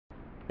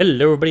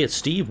Hello everybody, it's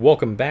Steve.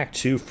 Welcome back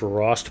to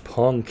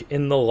Frostpunk.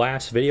 In the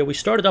last video, we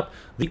started up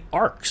the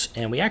Arks,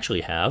 and we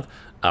actually have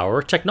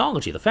our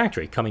technology, the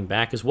factory, coming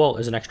back as well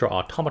as an extra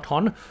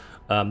automaton.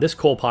 This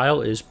coal pile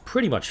is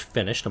pretty much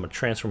finished. I'm going to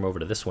transform over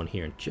to this one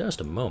here in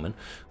just a moment.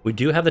 We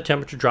do have the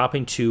temperature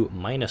dropping to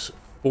minus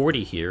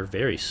 40 here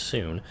very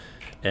soon.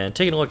 And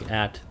taking a look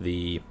at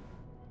the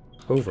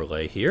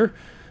overlay here,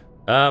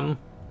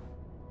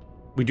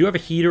 we do have a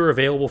heater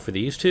available for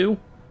these two.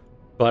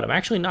 But I'm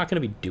actually not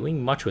going to be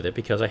doing much with it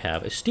because I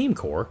have a steam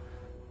core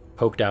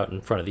poked out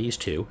in front of these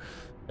two.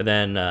 And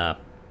then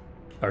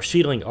our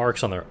seedling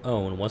arcs on their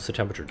own, once the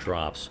temperature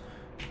drops,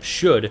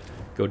 should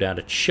go down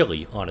to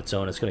chilly on its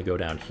own. It's going to go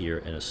down here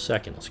in a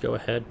second. Let's go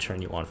ahead,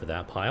 turn you on for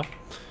that pile.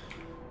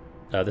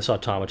 This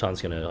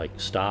automaton's going to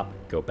stop,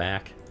 go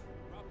back.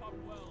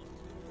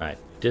 Alright,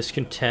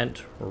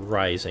 discontent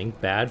rising,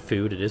 bad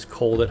food, it is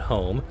cold at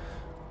home.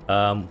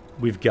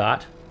 We've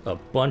got a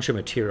bunch of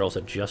materials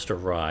that just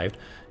arrived.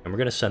 And we're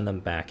going to send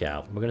them back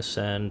out. We're going to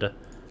send...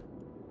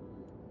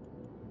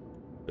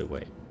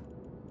 Wait.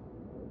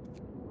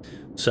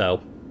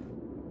 So,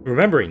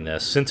 remembering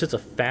this, since it's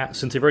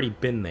since they've already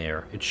been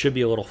there, it should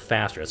be a little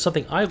faster. It's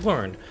something I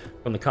learned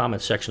from the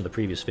comments section of the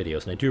previous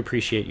videos, and I do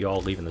appreciate you all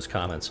leaving those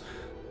comments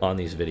on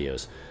these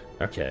videos.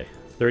 Okay,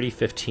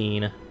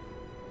 3015.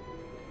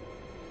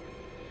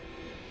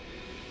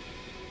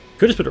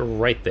 Could just put it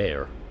right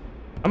there.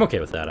 I'm okay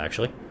with that,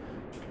 actually.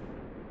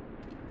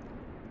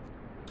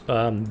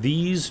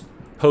 These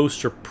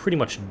posts are pretty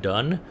much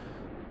done.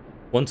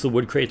 Once the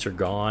wood crates are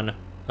gone,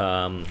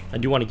 I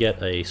do want to get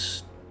a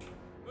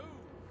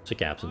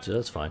sick absence.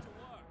 That's fine.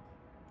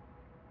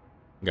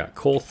 We got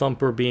coal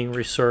thumper being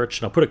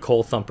researched, and I'll put a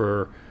coal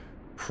thumper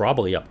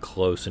probably up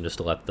close and just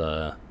to let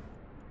the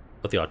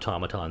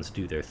automatons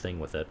do their thing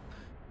with it.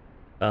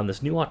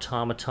 This new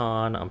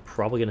automaton, I'm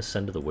probably going to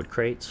send to the wood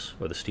crates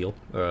or the steel.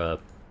 Steel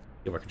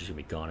worker just gonna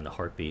be gone in a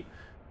heartbeat.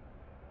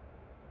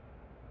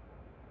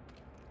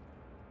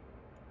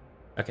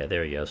 Okay,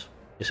 there he is.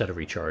 Just had to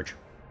recharge.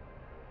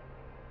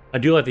 I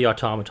do like the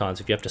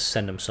automatons. If you have to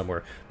send them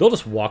somewhere, they'll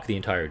just walk the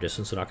entire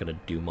distance. They're not going to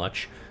do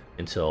much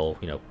until,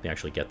 they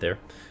actually get there.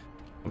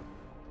 I'm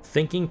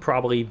thinking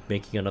probably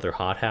making another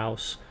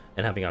hothouse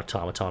and having an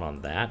automaton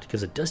on that,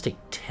 because it does take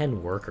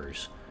 10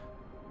 workers.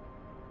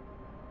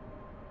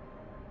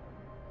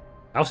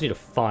 I also need to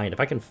find, if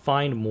I can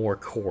find more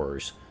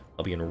cores,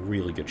 I'll be in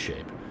really good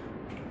shape.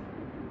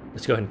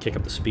 Let's go ahead and kick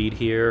up the speed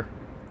here.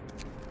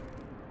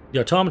 The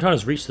automaton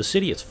has reached the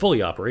city. It's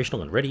fully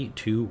operational and ready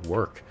to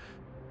work.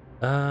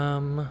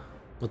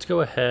 Let's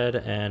go ahead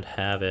and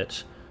have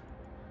it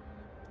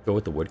go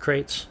with the wood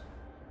crates.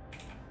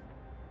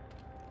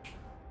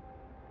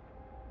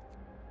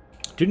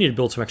 Do need to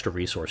build some extra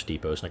resource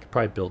depots, and I could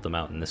probably build them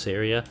out in this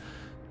area.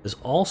 There's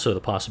also the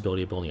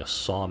possibility of building a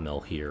sawmill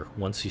here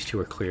once these two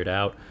are cleared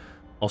out.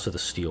 Also the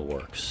steel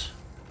works.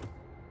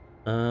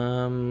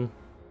 Well,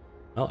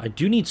 I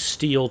do need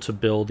steel to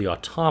build the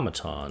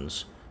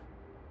automatons.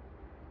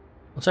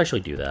 Let's actually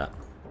do that.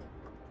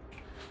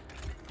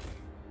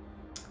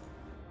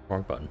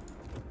 Wrong button.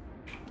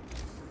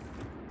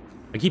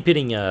 I keep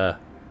hitting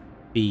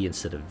B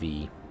instead of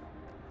V.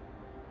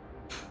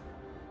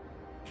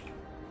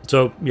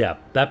 So, yeah,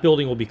 that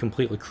building will be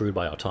completely crewed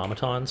by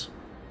automatons.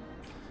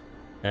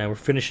 And we're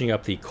finishing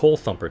up the coal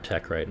thumper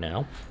tech right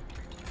now.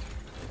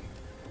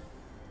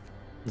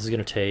 This is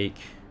going to take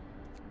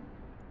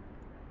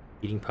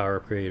heating power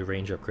upgrade,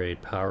 range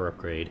upgrade, power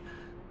upgrade,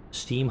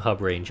 steam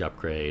hub range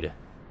upgrade,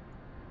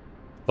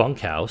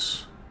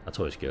 bunkhouse. That's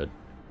always good.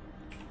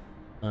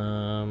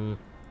 You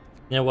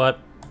know what?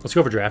 Let's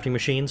go for drafting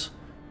machines.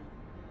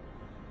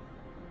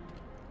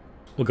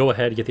 We'll go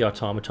ahead and get the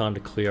automaton to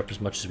clear up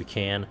as much as we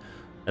can,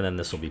 and then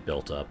this will be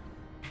built up.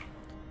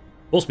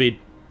 Full speed.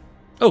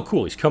 Oh,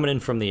 cool. He's coming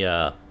in from the,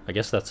 I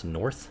guess that's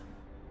north.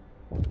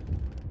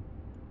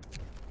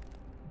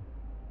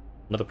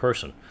 Another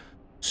person.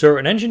 Sir,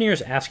 an engineer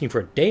is asking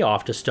for a day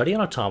off to study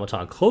an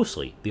automaton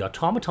closely. The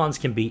automatons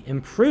can be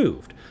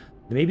improved.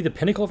 They may be the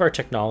pinnacle of our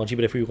technology,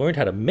 but if we learned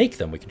how to make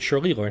them, we can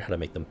surely learn how to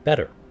make them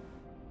better.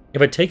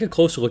 If I take a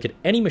closer look at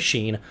any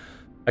machine,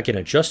 I can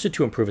adjust it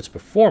to improve its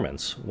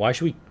performance. Why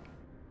should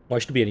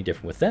it be any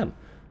different with them?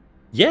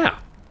 Yeah!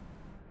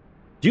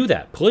 Do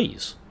that,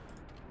 please.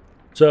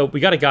 So,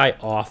 we got a guy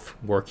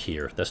off work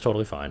here. That's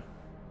totally fine.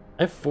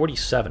 I have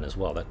 47 as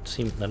well.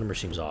 That number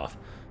seems off.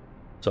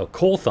 So,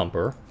 coal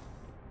thumper.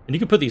 And you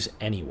can put these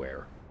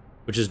anywhere,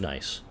 which is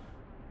nice.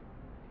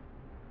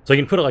 So, I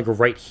can put it,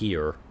 right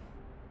here.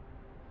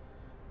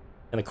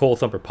 And the coal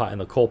thumper and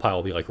the coal pile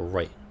will be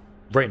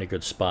right in a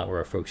good spot where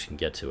our folks can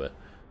get to it.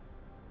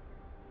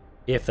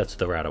 If that's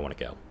the route I want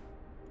to go.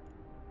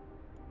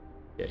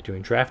 Okay,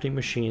 doing drafting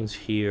machines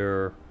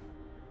here.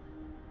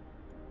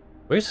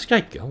 Where's this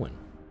guy going?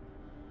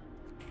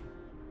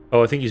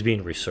 Oh, I think he's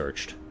being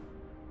researched.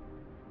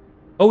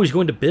 Oh, he's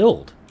going to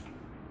build.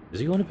 Is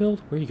he going to build?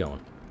 Where are you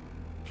going?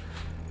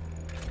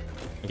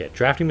 Okay,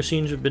 drafting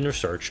machines have been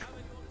researched.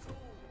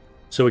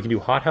 So we can do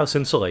hothouse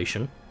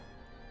insulation.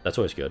 That's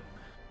always good.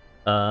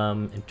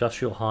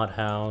 Industrial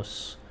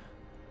hothouse.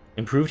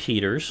 Improved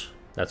heaters.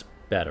 That's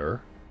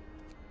better.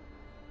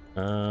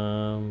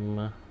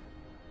 I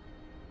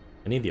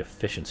need the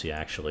efficiency,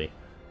 actually.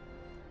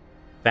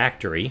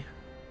 Factory.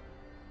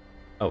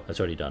 Oh, that's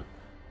already done.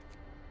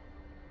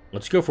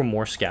 Let's go for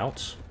more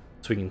scouts,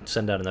 so we can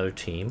send out another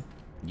team.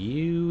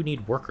 You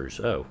need workers.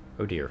 Oh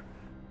dear.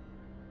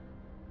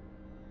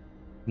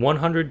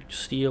 100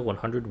 steel,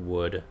 100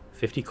 wood,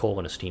 50 coal,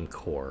 and a steam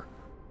core.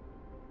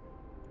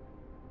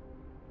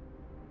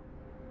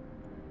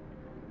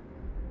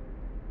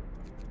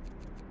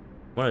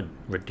 I want to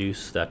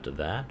reduce that to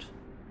that.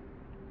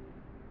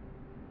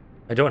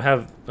 I don't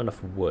have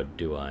enough wood,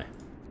 do I?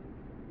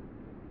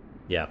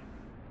 Yeah.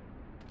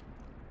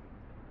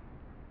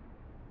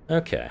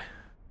 Okay.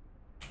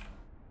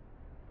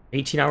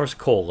 18 hours of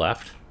coal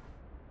left.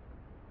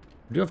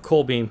 We do have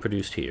coal being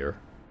produced here.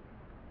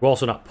 We're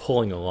also not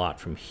pulling a lot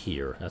from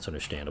here. That's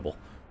understandable.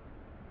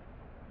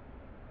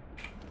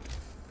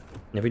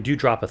 And if we do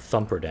drop a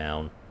thumper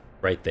down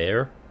right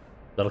there,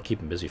 that'll keep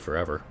him busy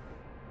forever.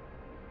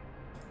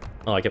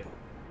 Oh, I could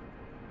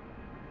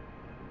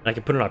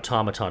put an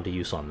automaton to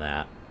use on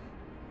that.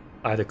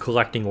 Either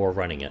collecting or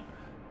running it.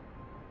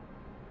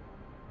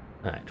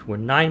 Alright, we're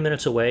 9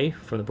 minutes away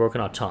from the broken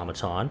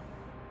automaton.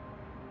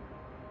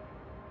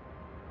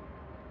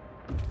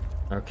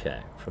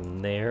 Okay,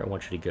 from there I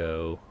want you to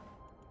go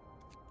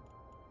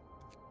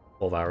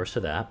 12 hours to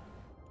that.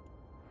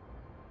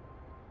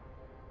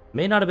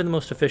 May not have been the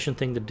most efficient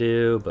thing to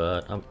do,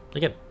 but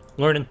again,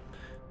 learning.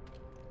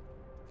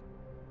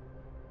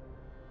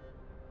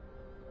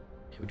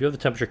 We do have the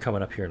temperature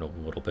coming up here in a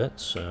little bit,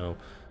 so...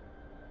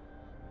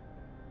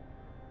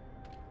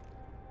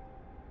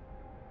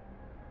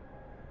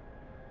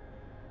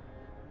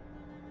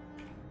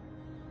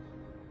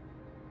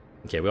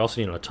 Okay, we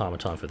also need an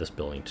automaton for this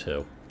building,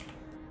 too.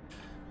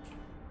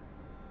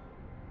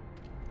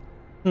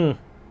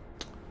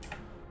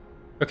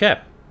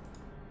 Okay.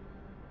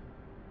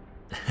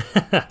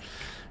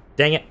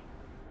 Dang it.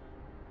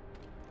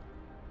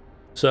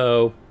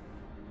 So...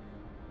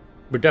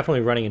 we're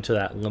definitely running into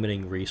that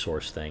limiting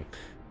resource thing.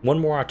 One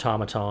more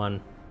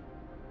automaton.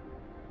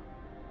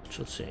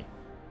 Let's see.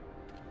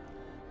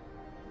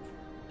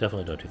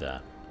 Definitely don't do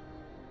that.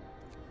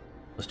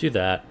 Let's do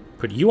that.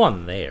 Put you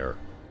on there.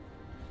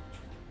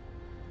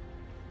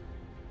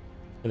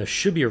 And there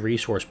should be a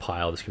resource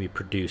pile that's going to be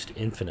produced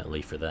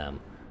infinitely for them.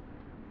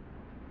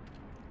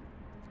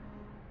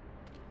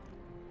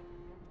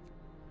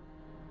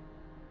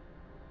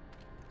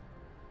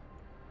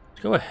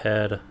 Let's go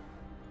ahead. I'm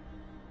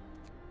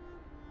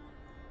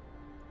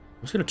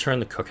just going to turn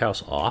the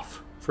cookhouse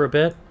off for a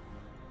bit.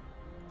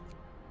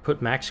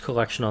 Put max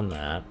collection on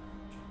that.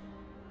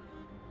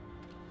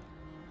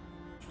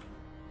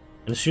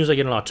 And as soon as I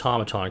get an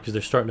automaton, because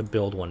they're starting to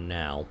build one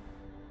now,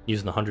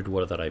 using the 100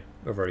 wood that I've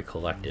already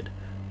collected.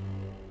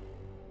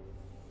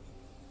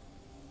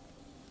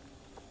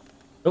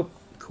 Oh,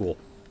 cool.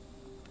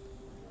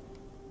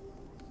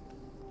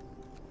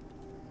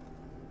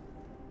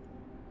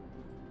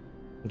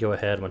 Go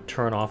ahead, I'm going to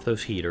turn off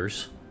those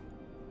heaters.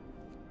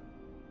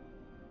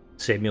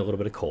 Save me a little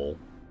bit of coal.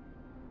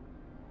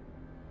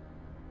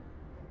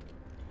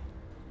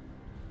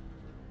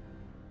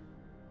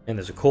 And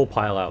there's a coal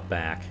pile out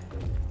back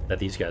that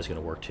these guys are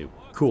going to work to.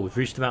 Cool, we've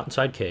reached the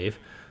mountainside cave.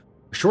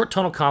 A short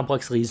tunnel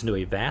complex leads into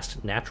a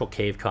vast natural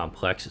cave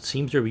complex. It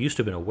seems there used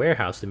to have been a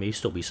warehouse. There may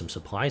still be some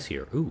supplies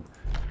here. Ooh.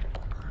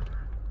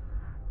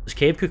 This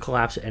cave could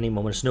collapse at any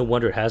moment. It's no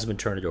wonder it hasn't been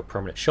turned into a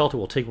permanent shelter.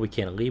 We'll take what we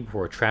can and leave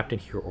before we're trapped in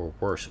here or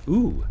worse.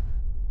 Ooh.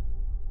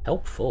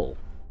 Helpful.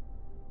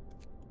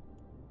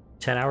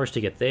 10 hours to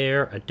get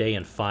there, a day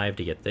and 5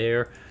 to get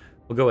there.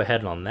 We'll go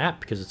ahead on that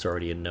because it's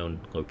already a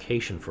known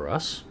location for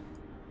us.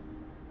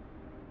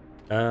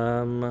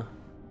 Yeah,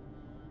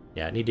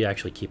 I need to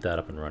actually keep that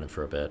up and running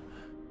for a bit.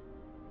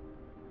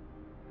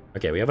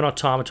 Okay, we have an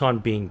automaton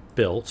being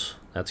built.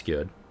 That's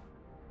good.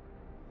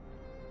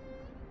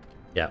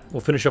 Yeah,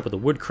 we'll finish up with the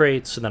wood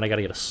crates, and then I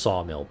gotta get a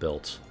sawmill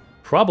built.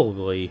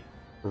 Probably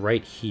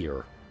right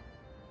here.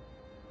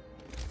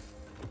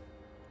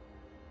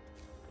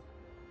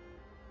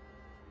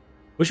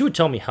 Wish you would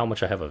tell me how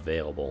much I have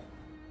available.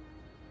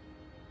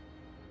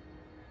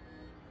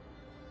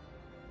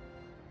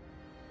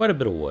 Quite a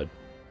bit of wood.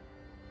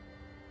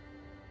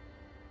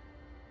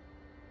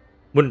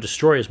 Wouldn't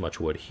destroy as much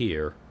wood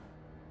here.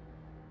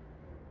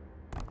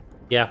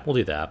 Yeah, we'll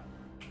do that.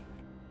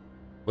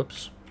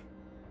 Whoops.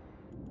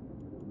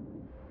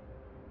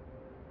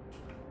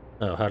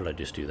 Oh, how did I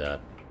just do that?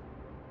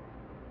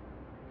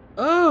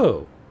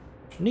 Oh!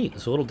 Neat,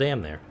 there's a little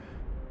dam there.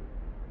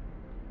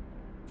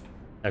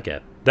 Okay,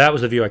 that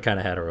was the view I kind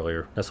of had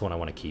earlier. That's the one I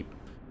want to keep.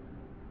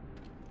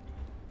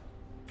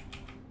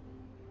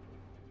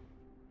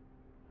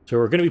 So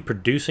we're going to be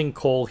producing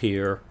coal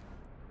here.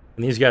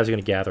 And these guys are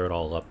going to gather it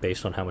all up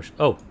based on how much...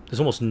 Oh, there's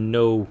almost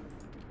no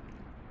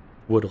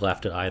wood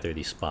left at either of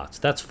these spots.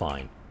 That's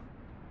fine.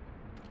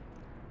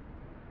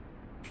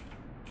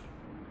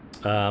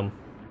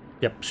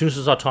 Yep, as soon as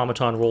this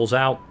automaton rolls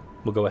out,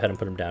 we'll go ahead and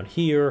put him down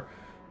here.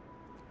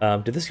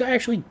 Did this guy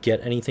actually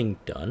get anything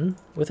done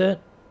with it?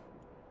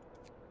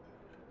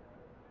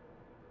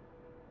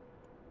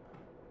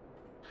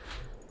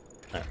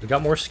 Alright, we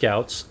got more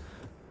scouts.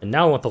 And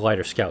now I want the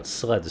lighter scout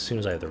sleds as soon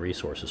as I have the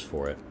resources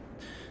for it.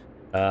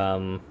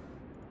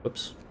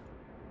 Whoops.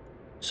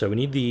 So we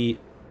need the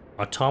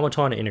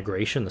automaton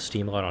integration, the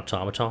steam-light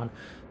automaton.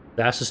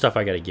 That's the stuff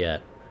I gotta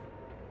get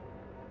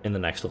in the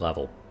next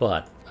level.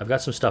 But I've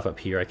got some stuff up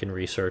here I can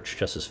research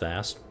just as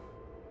fast.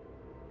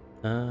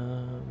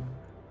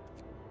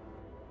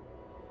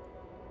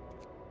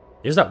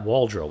 There's that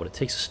wall drill, but it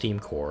takes a steam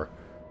core.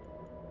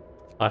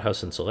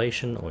 Hothouse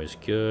insulation, always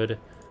good.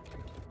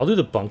 I'll do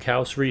the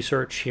bunkhouse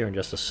research here in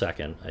just a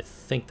second. I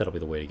think that'll be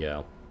the way to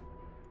go.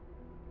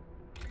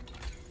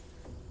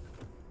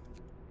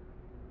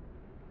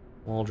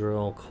 Wall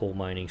drill, coal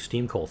mining,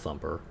 steam coal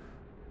thumper.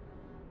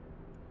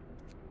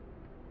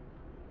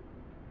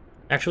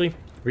 Actually,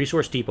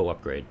 resource depot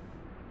upgrade.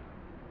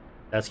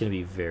 That's going to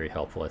be very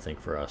helpful, I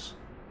think, for us.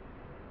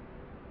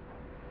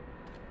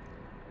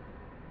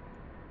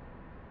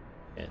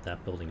 Okay,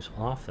 that building's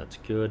off. That's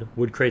good.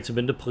 Wood crates have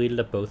been depleted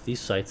at both these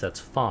sites. That's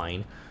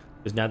fine.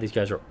 Because now these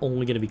guys are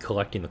only going to be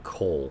collecting the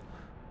coal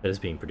that is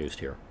being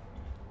produced here.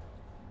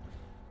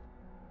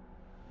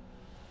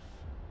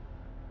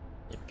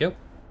 There we go.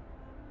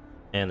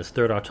 And this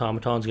third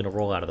automaton is going to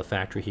roll out of the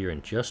factory here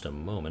in just a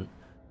moment.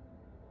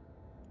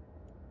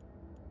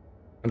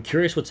 I'm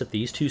curious what's at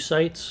these two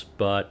sites,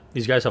 but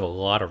these guys have a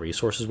lot of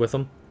resources with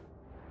them.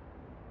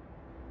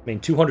 I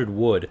mean, 200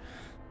 wood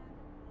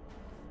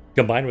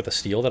combined with the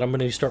steel that I'm going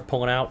to start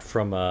pulling out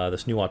from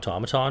this new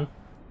automaton,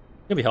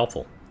 it's going to be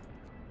helpful.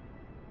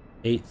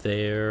 8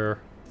 there,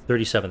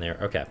 37 there.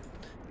 Okay.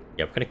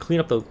 Yeah, we're going to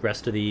clean up the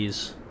rest of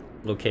these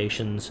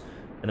locations,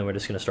 and then we're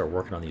just going to start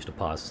working on these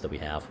deposits that we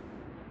have.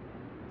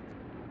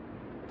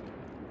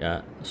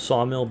 Got a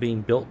sawmill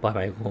being built by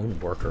my lone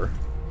worker.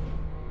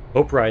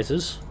 Hope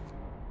rises.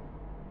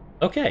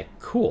 Okay,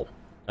 cool.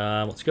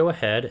 Let's go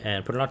ahead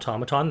and put an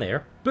automaton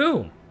there.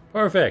 Boom!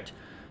 Perfect.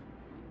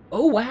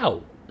 Oh,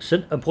 wow.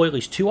 Employ at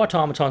least 2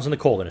 automatons in the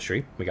coal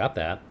industry. We got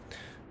that.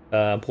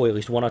 Employ at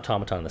least 1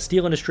 automaton in the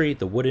steel industry,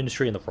 the wood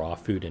industry, and the raw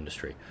food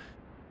industry.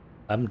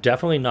 I'm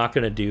definitely not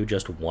going to do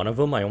just one of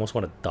them. I almost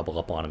want to double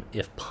up on them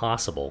if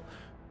possible.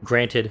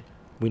 Granted,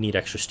 we need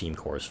extra steam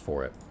cores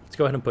for it. Let's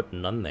go ahead and put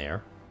none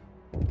there.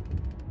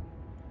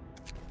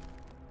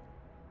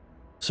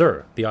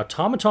 Sir, the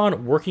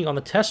automaton working on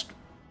the test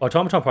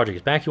automaton project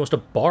is back. He wants to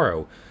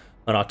borrow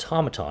an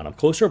automaton. I'm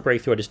close to a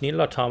breakthrough. I just need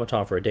an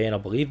automaton for a day, and I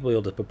believe we'll be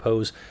able to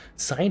propose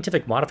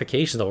scientific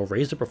modifications that will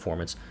raise the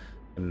performance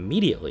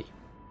immediately.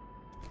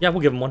 Yeah,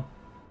 we'll give him one.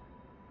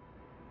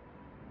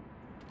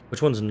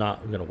 Which one's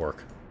not going to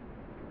work?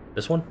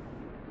 This one?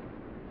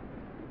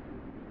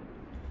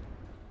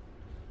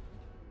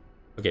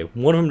 Okay,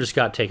 one of them just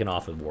got taken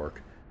off with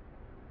work.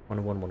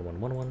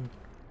 1.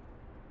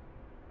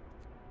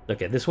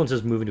 Okay, this one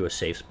says move into a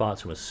safe spot,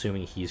 so I'm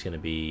assuming he's going to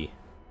be...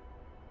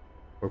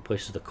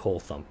 replaces the coal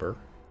thumper.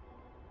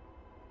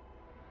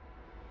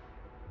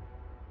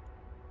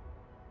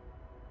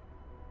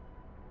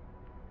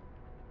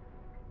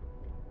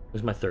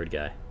 Who's my third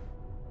guy?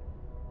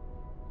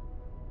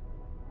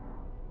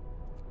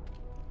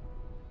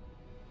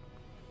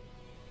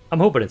 I'm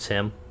hoping it's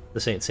him.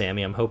 This ain't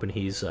Sammy. I'm hoping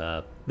he's,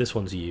 this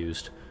one's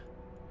used.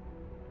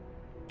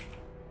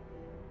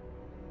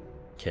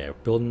 Okay, we're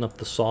building up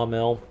the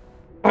sawmill.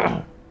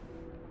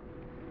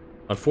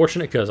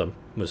 Unfortunate, because I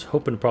was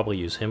hoping to probably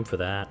use him for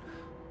that.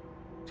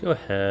 Let's go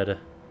ahead.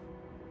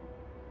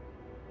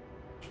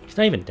 He's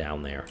not even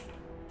down there.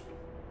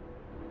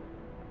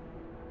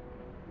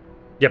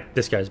 Yep,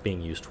 this guy's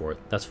being used for it.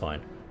 That's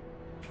fine.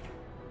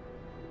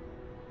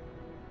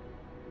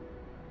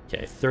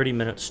 Okay, 30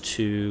 minutes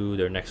to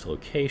their next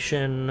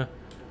location.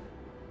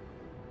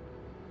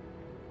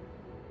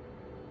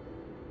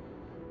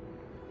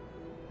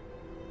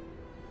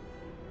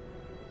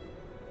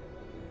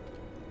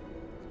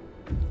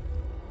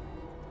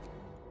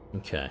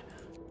 Okay.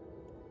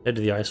 Head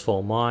to the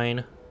Icefall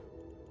Mine.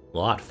 A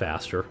lot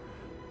faster.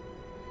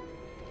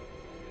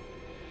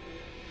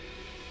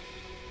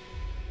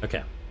 Okay.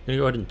 I'm gonna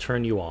go ahead and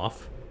turn you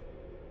off.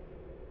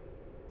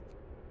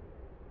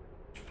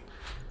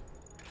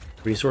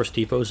 Resource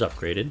depot is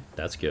upgraded.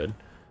 That's good.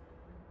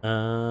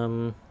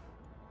 No.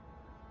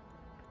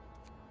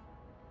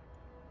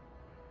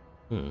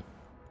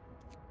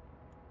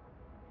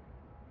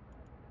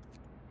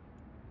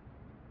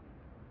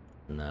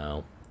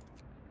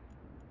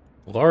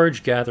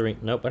 Large gathering.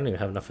 Nope, I don't even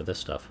have enough for this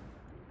stuff.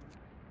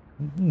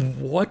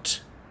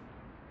 What?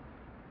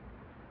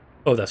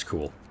 Oh, that's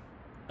cool.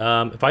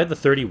 If I had the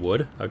 30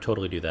 wood, I would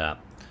totally do that.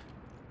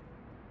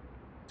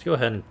 Let's go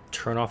ahead and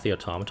turn off the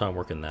automaton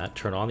working that.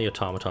 Turn on the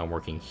automaton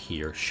working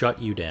here. Shut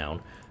you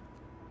down.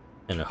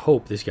 And I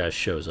hope this guy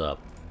shows up.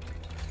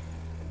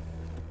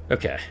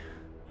 Okay.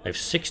 I have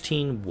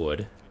 16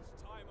 wood.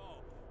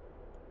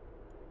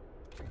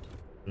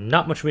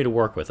 Not much for me to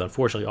work with,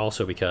 unfortunately,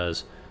 also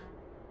because...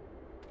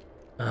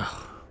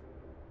 Ugh.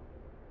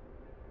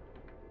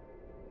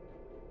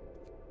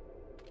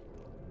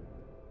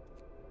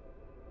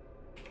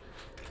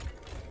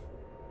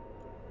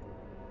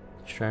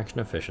 Extraction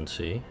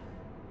efficiency.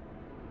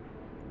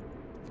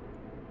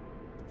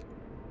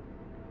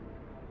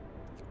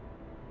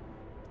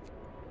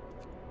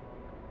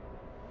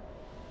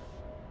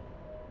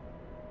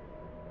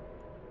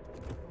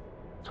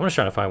 I'm just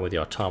trying to find where the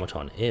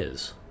automaton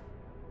is.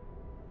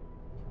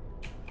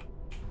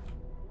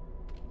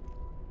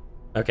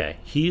 Okay,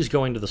 he's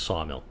going to the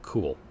sawmill.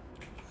 Cool.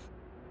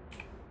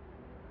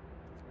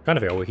 Trying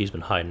to figure out where he's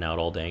been hiding out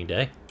all dang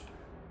day.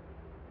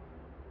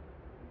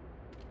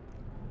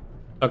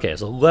 Okay,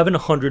 there's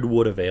 1,100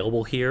 wood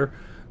available here.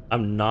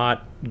 I'm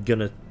not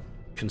gonna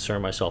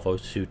concern myself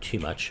too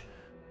much.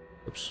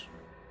 Oops.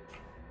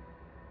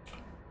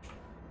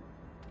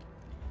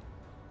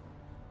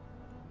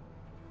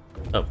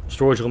 Oh,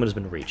 storage limit has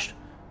been reached.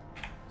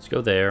 Let's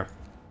go there.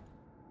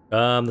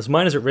 This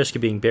mine is at risk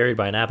of being buried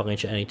by an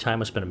avalanche at any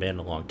time. It's been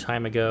abandoned a long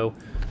time ago.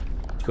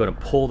 Let's go ahead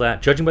and pull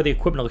that. Judging by the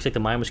equipment, it looks like the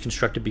mine was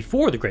constructed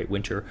before the Great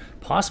Winter,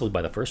 possibly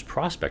by the first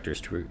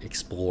prospectors to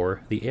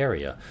explore the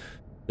area.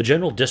 The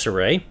general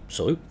disarray,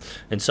 salute,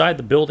 inside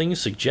the buildings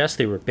suggests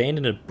they were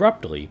abandoned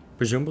abruptly,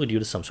 presumably due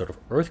to some sort of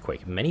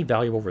earthquake. Many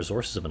valuable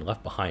resources have been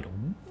left behind.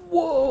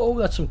 Whoa,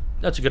 that's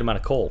a good amount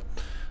of coal.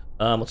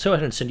 Let's go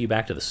ahead and send you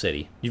back to the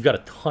city. You've got a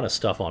ton of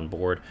stuff on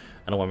board,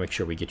 and I want to make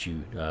sure we get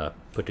you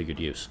put to good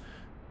use.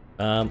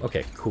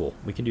 Okay, cool.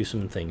 We can do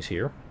some things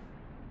here.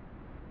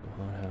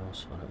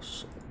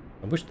 Hothouse.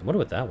 I wonder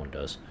what that one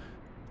does.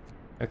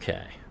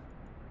 Okay.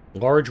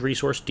 Large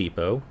resource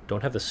depot.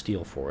 Don't have the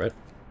steel for it.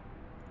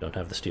 Don't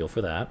have the steel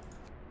for that.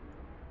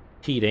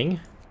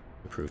 Heating.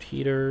 Improved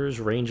heaters.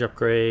 Range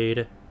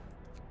upgrade.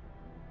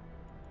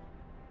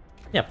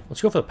 Yeah,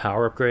 let's go for the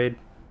power upgrade.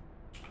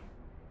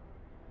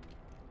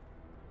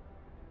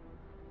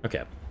 Okay.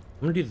 I'm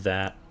going to do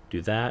that.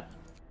 Do that.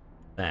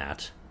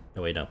 That.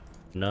 No, wait, no.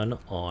 None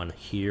on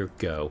here.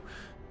 Go.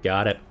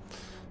 Got it.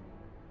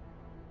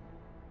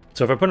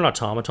 So if I put an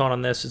automaton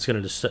on this, it's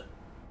going to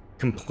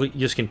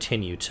just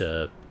continue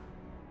to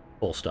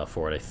pull stuff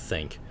for it, I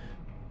think.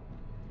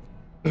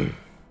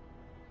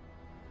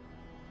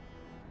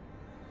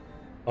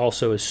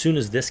 Also, as soon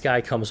as this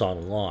guy comes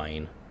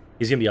online,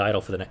 he's going to be idle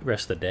for the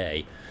rest of the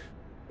day.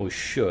 We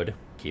should,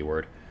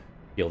 keyword,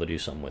 be able to do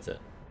something with it.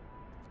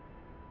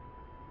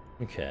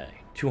 Okay,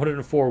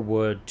 204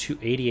 wood,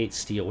 288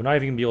 steel. We're not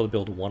even going to be able to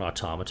build one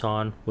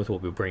automaton with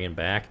what we're bringing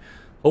back.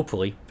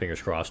 Hopefully,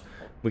 fingers crossed,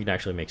 we can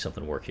actually make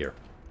something work here.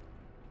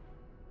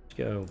 Let's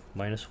go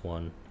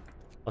 -1,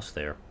 plus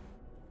there.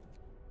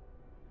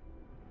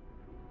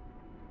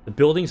 The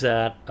buildings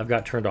that I've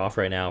got turned off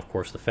right now, of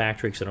course, the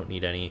factory, because I don't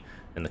need any,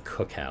 and the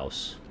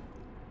cookhouse.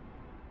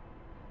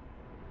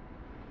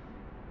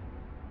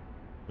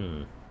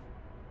 Let's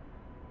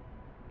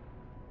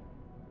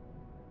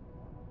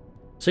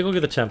take a look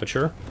at the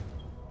temperature.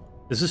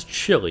 This is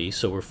chilly,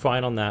 so we're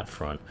fine on that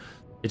front.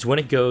 It's when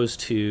it goes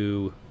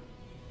to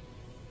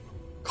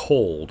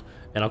cold,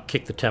 and I'll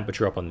kick the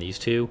temperature up on these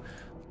two,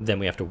 then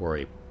we have to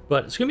worry.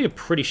 But it's going to be a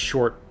pretty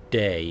short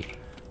day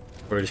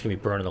where we're just going to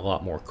be burning a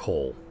lot more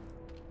coal.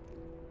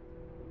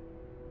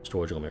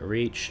 Storage limit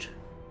reached.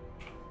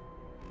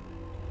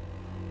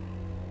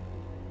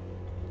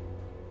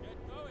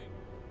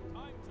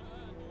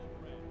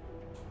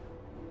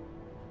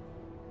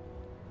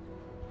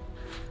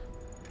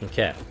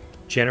 Okay.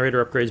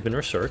 Generator upgrade's been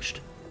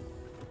researched.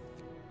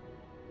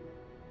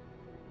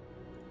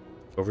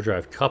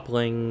 Overdrive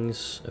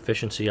couplings,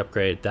 efficiency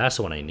upgrade. That's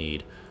the one I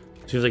need.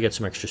 As soon as I get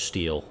some extra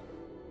steel.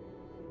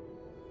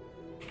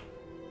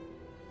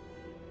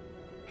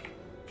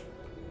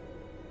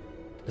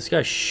 This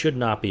guy should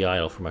not be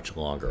idle for much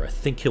longer. I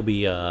think he'll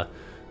be,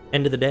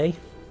 end of the day.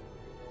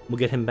 We'll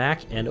get him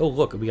back, and oh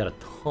look, we got a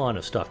ton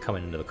of stuff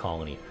coming into the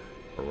colony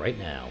right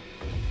now.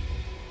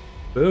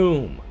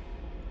 Boom!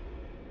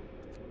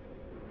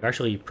 We're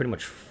actually pretty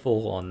much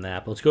full on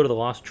that, but let's go to the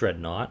Lost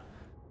Dreadnought.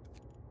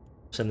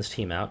 Send this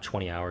team out,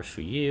 20 hours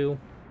for you.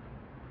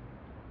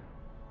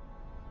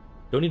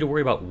 Don't need to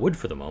worry about wood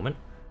for the moment.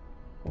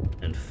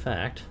 In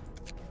fact...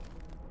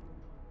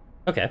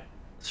 Okay.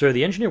 So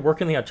the engineer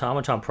working the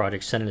automaton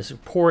project sent in his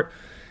report.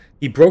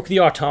 He broke the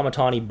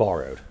automaton he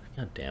borrowed.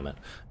 God damn it.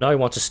 Now he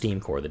wants a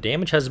steam core. The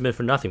damage hasn't been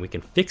for nothing. We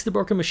can fix the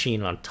broken machine,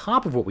 and on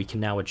top of what we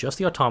can now adjust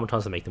the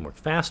automatons to make them work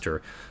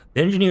faster.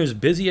 The engineer is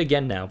busy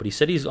again now, but he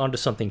said he's onto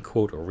something,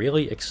 quote,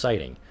 really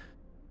exciting.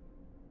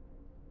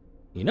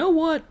 You know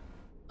what?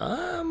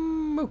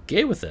 I'm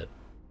okay with it.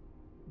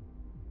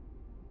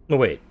 No,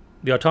 wait.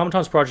 The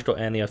automatons project will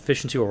end. The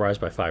efficiency will rise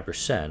by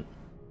 5%.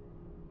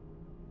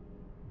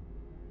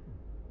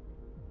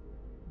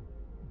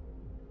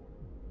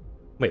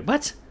 Wait,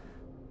 what?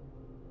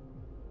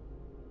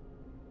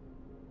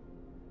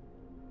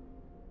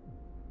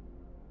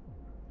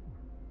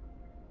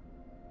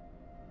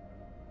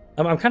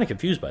 I'm kind of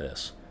confused by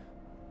this.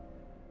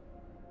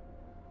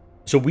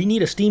 So we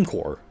need a steam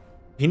core.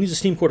 He needs a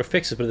steam core to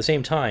fix it, but at the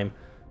same time,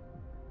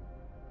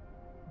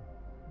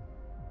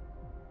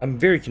 I'm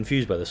very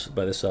confused by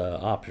this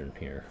option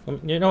here.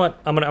 You know what?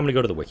 I'm gonna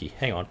go to the wiki.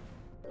 Hang on.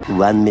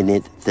 1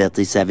 minute,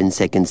 37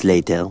 seconds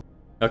later.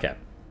 Okay,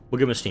 we'll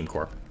give him a steam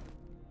core.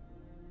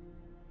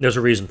 There's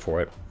a reason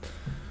for it.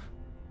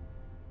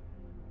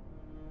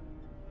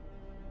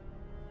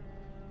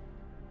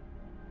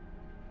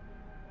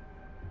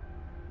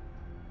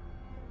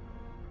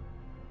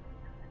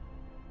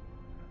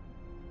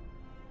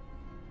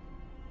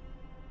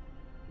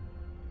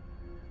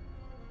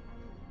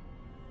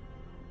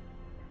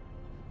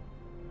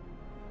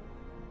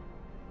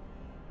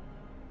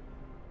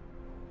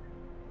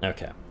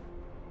 Okay.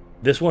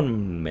 This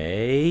one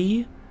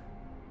may...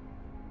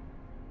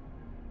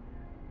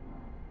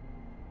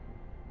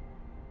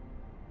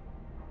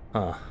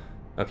 Huh.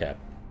 Okay.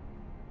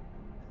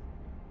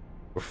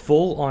 We're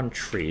full on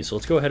trees, so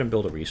let's go ahead and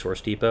build a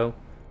resource depot.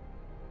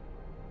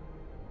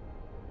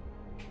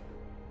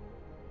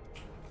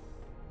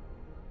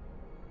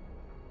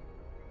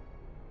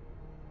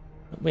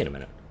 Wait a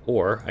minute.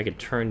 Or I could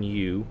turn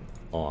you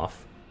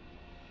off,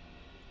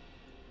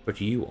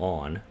 put you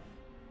on,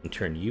 and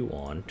turn you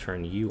on,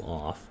 turn you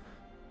off.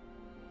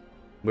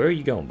 Where are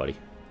you going, buddy?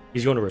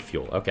 He's going to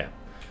refuel. Okay.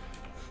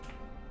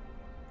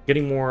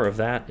 Getting more of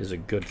that is a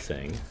good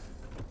thing.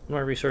 What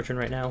am I researching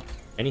right now?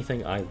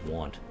 Anything I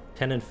want.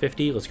 10 and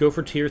 50. Let's go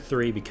for tier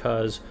 3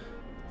 because...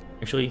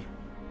 Actually...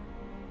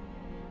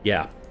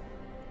 Yeah.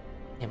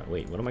 Damn it,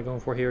 wait. What am I going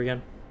for here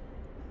again?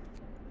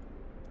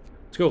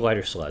 Let's go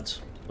lighter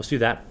sleds. Let's do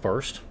that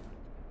first.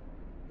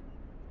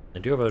 I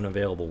do have an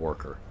available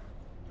worker.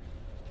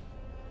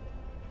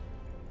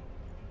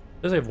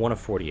 It says I have 1 of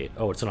 48.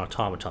 Oh, it's an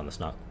automaton that's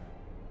not...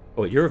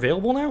 Oh, you're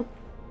available now?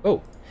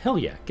 Oh, hell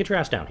yeah. Get your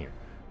ass down here.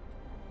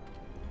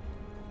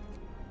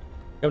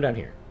 Come down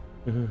here.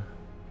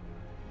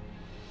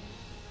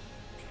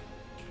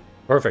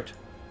 Perfect.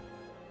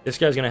 This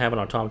guy's going to have an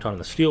automaton in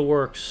the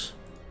steelworks.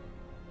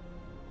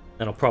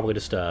 And I'll probably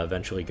just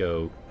eventually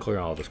go clear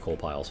all those coal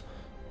piles.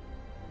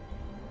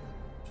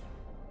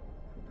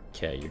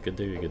 Okay, you're good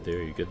there, you're good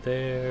there, you're good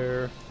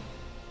there.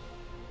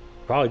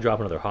 Probably drop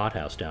another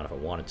hothouse down if I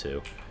wanted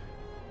to.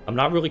 I'm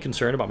not really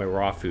concerned about my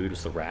raw food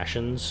as the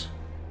rations.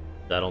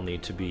 That'll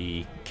need to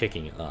be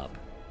kicking up.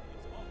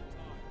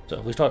 So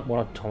at least one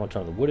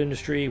automaton in the wood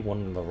industry,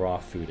 one in the raw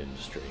food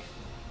industry.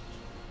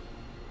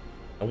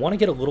 I want to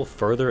get a little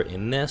further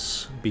in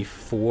this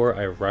before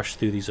I rush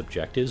through these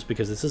objectives,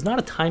 because this is not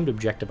a timed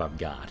objective I've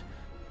got.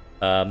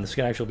 This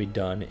can actually be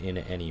done in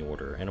any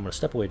order. And I'm going to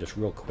step away just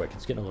real quick.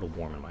 It's getting a little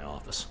warm in my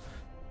office.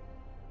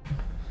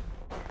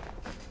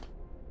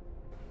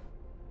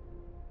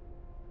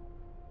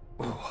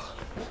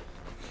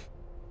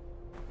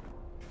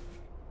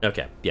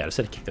 Okay, yeah, I just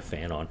had to kick the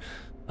fan on.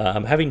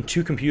 Having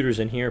 2 computers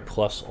in here,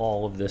 plus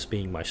all of this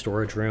being my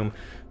storage room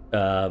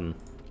for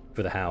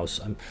the house.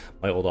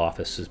 My old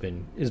office has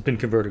been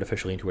converted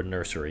officially into a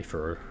nursery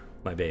for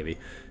my baby.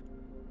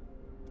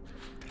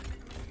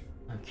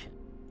 Okay.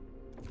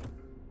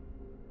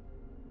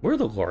 Where are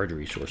the large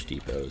resource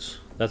depots?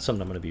 That's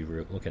something I'm going to be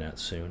looking at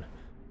soon.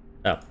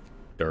 Oh,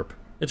 derp.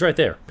 It's right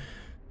there.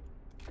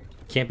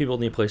 Can't be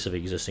built in place of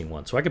existing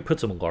one. So I could put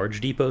some large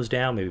depots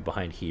down, maybe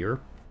behind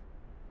here.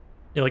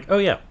 You're like, oh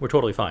yeah, we're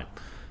totally fine.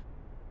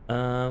 Good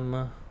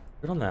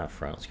on that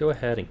front. Let's go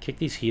ahead and kick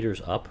these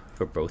heaters up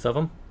for both of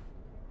them.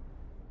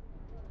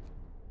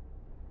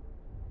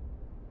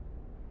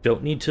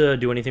 Don't need to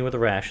do anything with the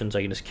rations.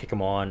 I can just kick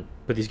them on,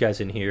 put these guys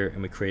in here,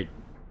 and we create...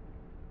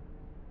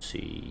 Let's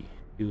see...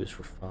 2 is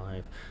for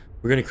 5.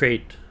 We're going to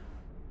create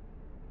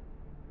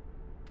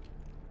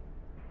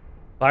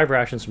 5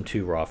 rations from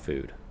 2 raw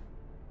food.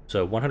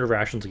 So 100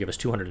 rations will give us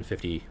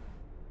 250...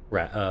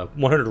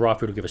 100 raw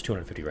food will give us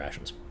 250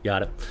 rations.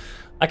 Got it.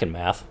 I can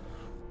math.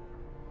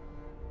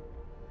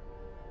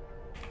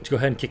 Let's go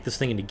ahead and kick this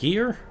thing into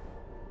gear.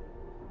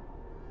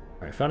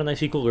 Alright, found a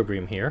nice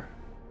equilibrium here.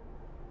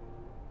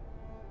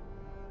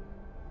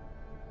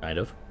 Kind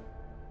of.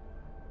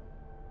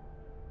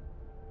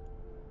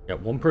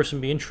 Got 1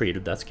 person being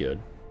treated, that's good.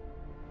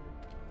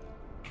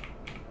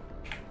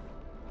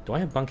 Do I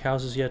have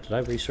bunkhouses yet? Did I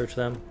research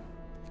them?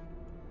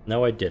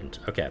 No, I didn't.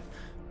 Okay.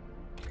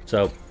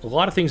 So, a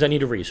lot of things I need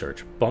to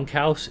research.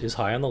 Bunkhouse is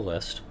high on the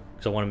list,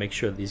 because I want to make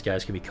sure that these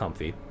guys can be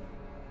comfy.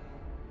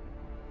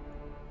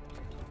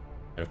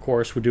 And of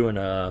course, we're doing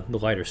the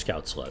lighter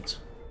scout sleds.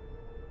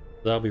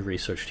 That'll be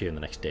researched here in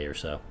the next day or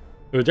so.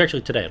 Or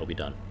actually, today it'll be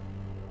done.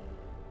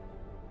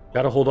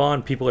 Gotta hold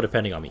on, people are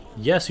depending on me.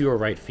 Yes, you are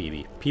right,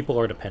 Phoebe. People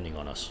are depending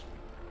on us.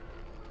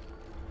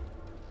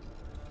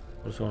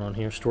 What's going on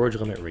here? Storage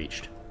limit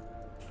reached.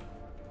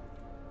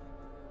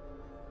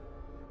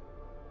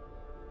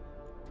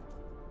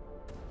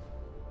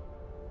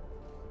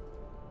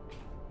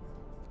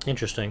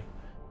 Interesting.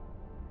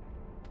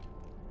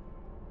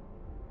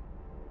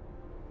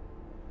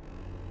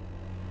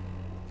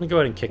 Let me go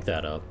ahead and kick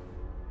that up.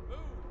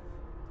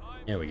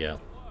 There we go.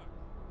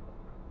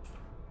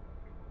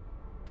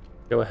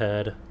 Go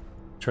ahead,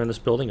 turn this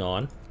building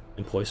on,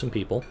 employ some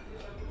people.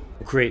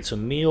 We'll create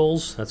some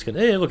meals. That's good.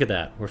 Hey, look at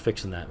that. We're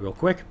fixing that real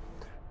quick.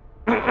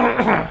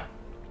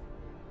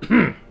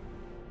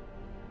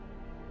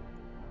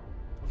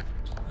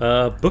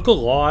 Book of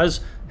Laws.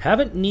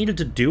 Haven't needed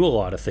to do a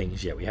lot of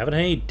things yet. We haven't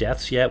had any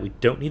deaths yet. We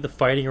don't need the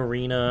fighting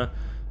arena.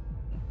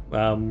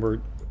 I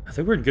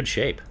think we're in good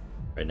shape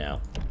right now.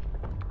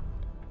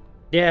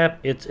 Yeah,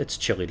 it's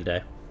chilly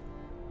today.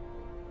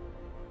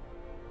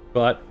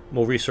 But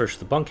we'll research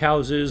the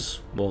bunkhouses.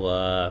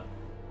 We'll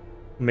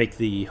make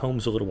the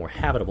homes a little more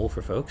habitable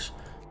for folks.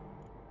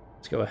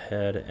 Let's go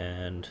ahead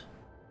and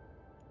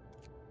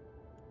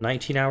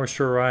 19 hours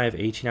to arrive,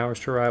 18 hours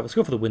to arrive. Let's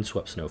go for the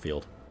windswept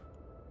snowfield.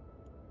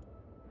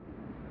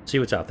 See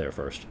what's out there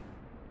first.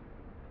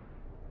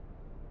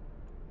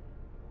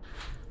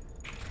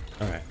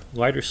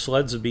 lighter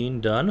sleds are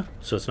being done,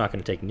 so it's not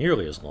going to take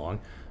nearly as long.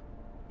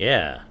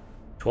 Yeah,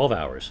 12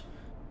 hours.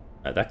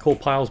 That coal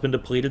pile's been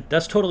depleted.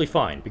 That's totally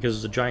fine, because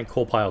there's a giant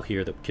coal pile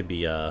here that could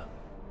be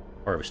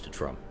harvested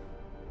from.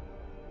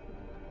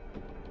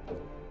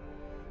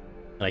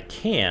 And I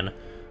can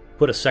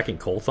put a second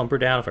coal thumper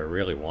down if I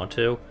really want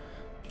to.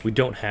 We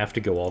don't have to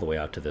go all the way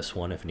out to this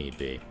one if need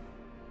be.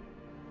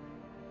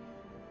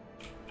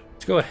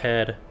 Let's go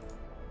ahead,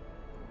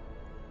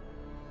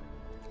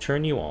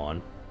 turn you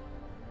on,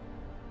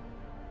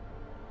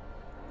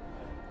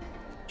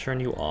 turn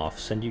you off,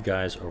 send you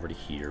guys over to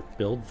here,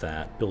 build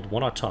that, build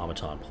one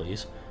automaton,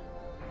 please.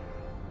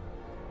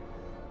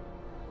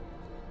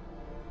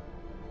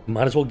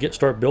 Might as well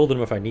start building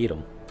them if I need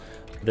them.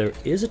 There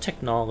is a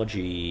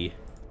technology,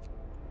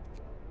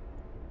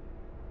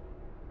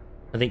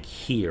 I think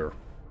here,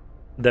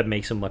 that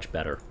makes them much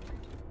better.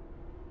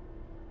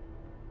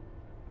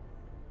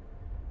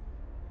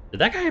 Did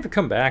that guy ever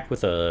come back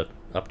with a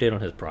update on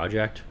his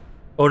project?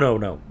 Oh,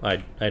 no.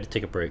 I had to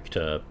take a break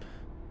to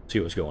see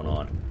what was going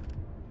on.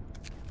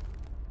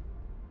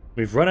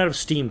 We've run out of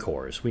steam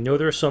cores. We know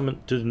there are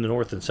some to the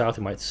north and south.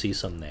 We might see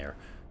some there.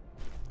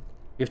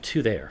 We have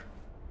 2 there.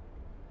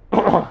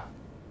 Are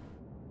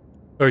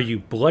you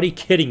bloody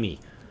kidding me?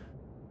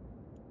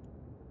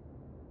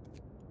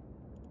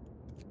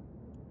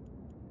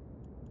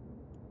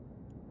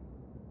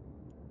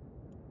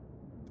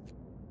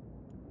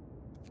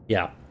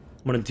 Yeah.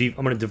 I'm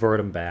gonna divert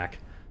them back.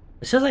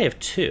 It says I have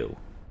 2.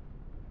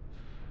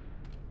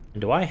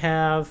 And do I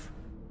have...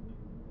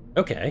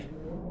 Okay.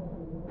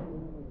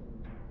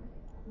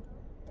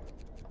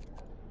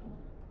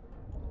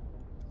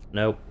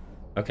 Nope.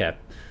 Okay.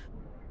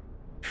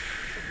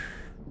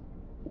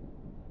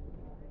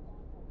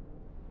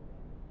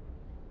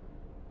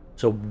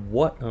 So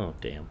what... Oh,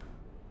 damn.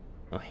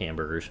 Oh,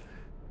 hamburgers.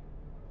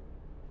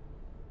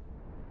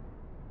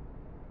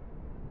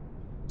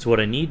 So what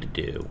I need to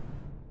do...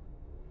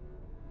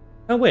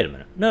 Oh, wait a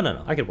minute.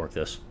 No. I could work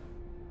this.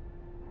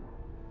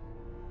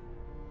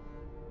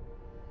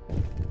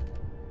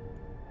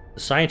 The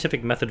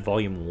Scientific Method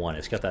Volume 1.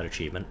 It's got that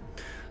achievement.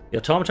 The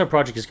automaton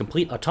project is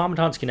complete.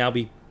 Automatons can now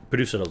be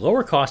produced at a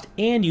lower cost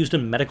and used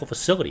in medical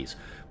facilities.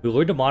 We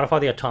learned to modify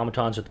the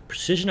automatons with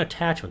precision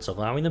attachments,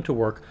 allowing them to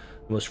work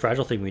the most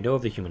fragile thing we know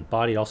of the human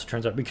body. It also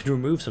turns out we can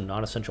remove some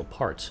non-essential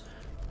parts.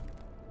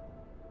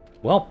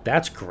 Well,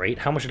 that's great.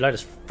 How much did I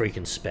just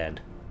freaking spend?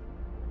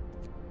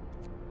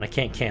 I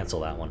can't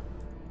cancel that one.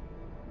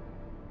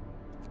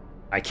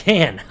 I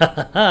can!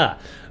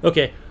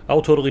 Okay, I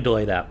will totally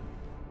delay that.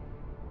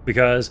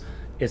 Because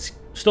it's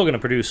still going to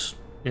produce...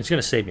 It's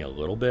going to save me a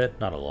little bit,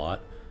 not a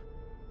lot.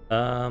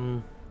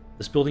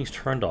 This building's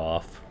turned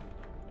off.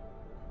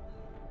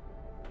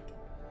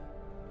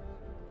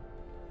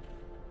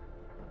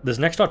 This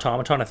next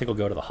automaton, I think, will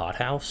go to the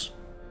hothouse.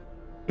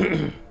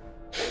 And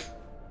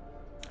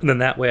then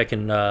that way I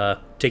can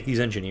take these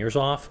engineers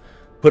off,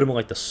 put them in,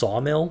 like, the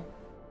sawmill.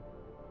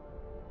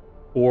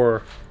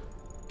 Or...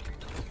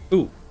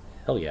 Ooh,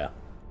 hell yeah.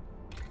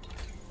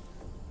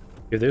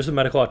 Here, there's the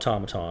medical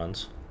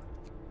automatons.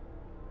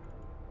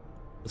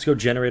 Let's go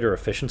generator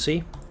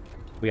efficiency.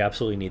 We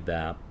absolutely need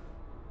that.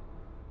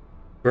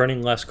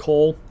 Burning less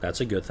coal, that's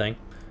a good thing.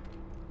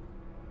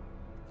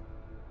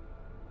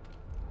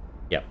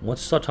 Yeah,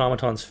 once this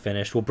automaton's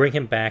finished, we'll bring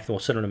him back, then we'll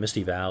send him to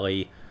Misty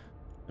Valley,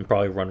 and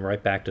probably run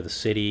right back to the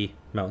city,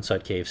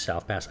 Mountainside Cave,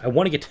 South Pass. I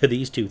want to get to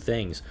these 2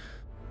 things.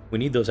 We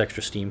need those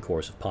extra steam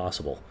cores if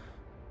possible.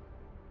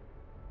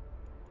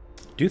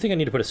 Do you think I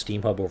need to put a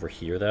steam hub over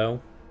here,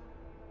 though?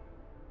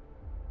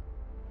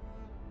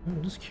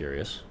 I'm just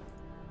curious.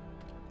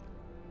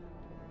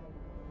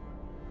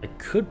 I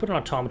could put an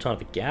automaton at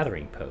the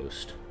gathering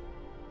post.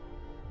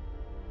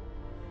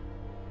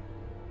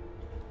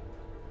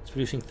 It's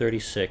producing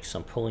 36.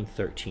 I'm pulling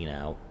 13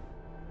 out.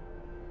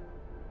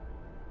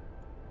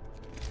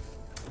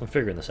 I'm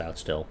figuring this out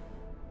still.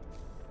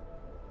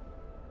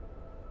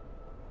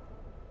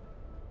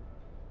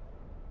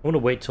 I want to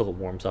wait till it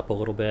warms up a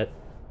little bit.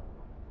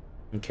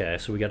 Okay,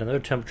 so we got another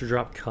temperature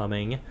drop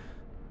coming.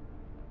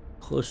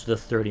 Close to the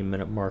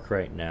 30-minute mark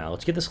right now.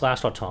 Let's get this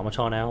last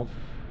automaton out.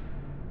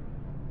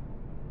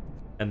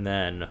 And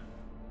then...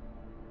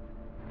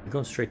 We're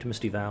going straight to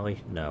Misty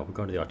Valley? No, we're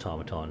going to the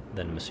automaton,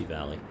 then Misty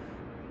Valley.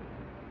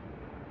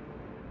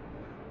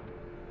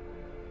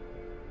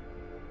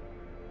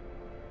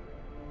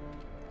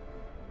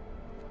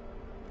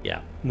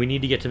 Yeah, we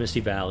need to get to Misty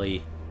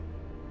Valley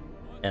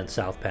and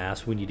South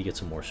Pass. We need to get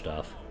some more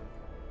stuff.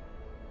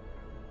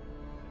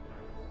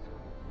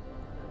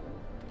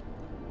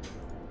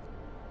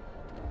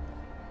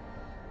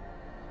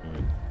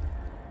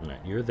 Alright,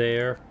 you're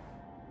there.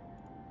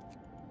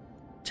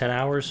 10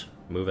 hours?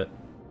 Move it.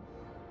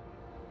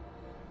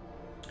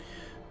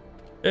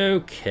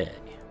 Okay.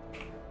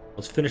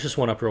 Let's finish this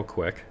one up real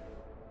quick.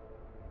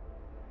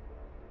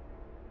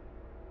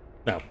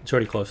 No, it's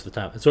already close to the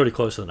time. It's already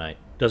close to the night.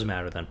 Doesn't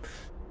matter then.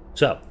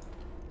 So,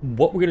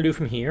 what we're going to do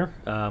from here,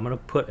 I'm going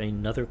to put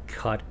another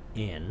cut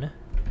in.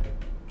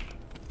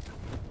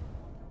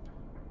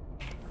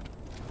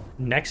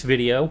 next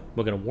video,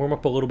 we're going to warm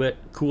up a little bit,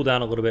 cool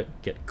down a little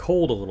bit, get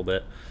cold a little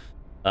bit.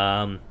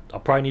 I'll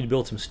probably need to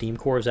build some steam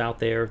cores out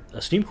there.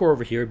 A steam core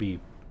over here would be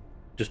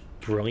just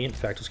brilliant. In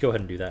fact, let's go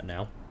ahead and do that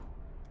now.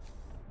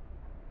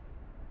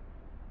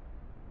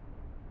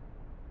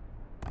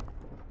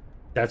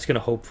 That's going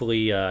to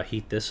hopefully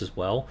heat this as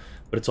well,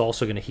 but it's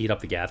also going to heat up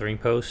the gathering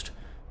post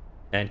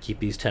and keep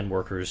these 10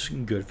 workers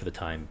good for the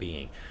time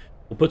being.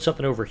 We'll put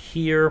something over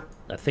here.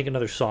 I think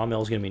another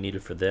sawmill is going to be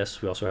needed for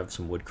this. We also have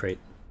some wood crate,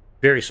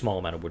 very small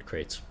amount of wood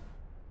crates.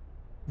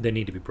 They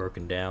need to be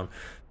broken down.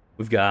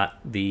 We've got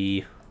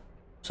the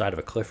side of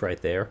a cliff right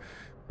there.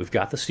 We've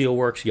got the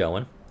steelworks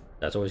going.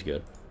 That's always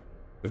good.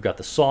 We've got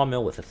the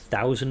sawmill with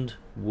 1,000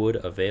 wood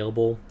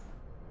available.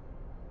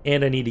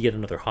 And I need to get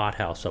another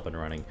hothouse up and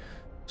running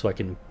so I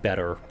can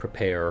better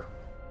prepare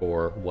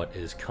for what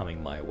is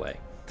coming my way.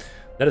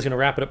 That is going to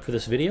wrap it up for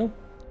this video.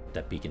 Get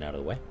that beacon out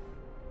of the way.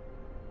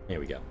 There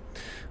we go.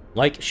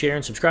 Like, share,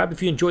 and subscribe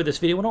if you enjoyed this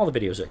video and all the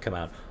videos that come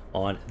out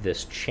on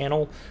this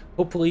channel.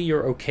 Hopefully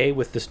you're okay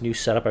with this new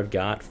setup I've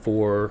got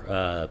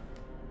for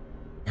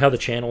how the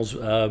channel's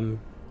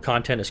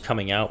content is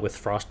coming out, with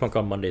Frostpunk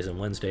on Mondays and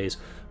Wednesdays,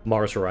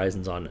 Mars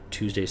Horizons on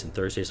Tuesdays and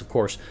Thursdays, of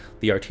course,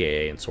 the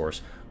RTAA and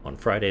Source on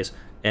Fridays,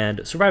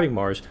 and Surviving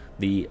Mars,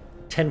 the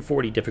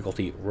 1040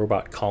 difficulty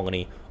robot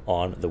colony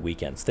on the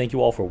weekends. Thank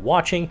you all for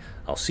watching.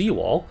 I'll see you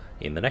all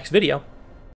in the next video.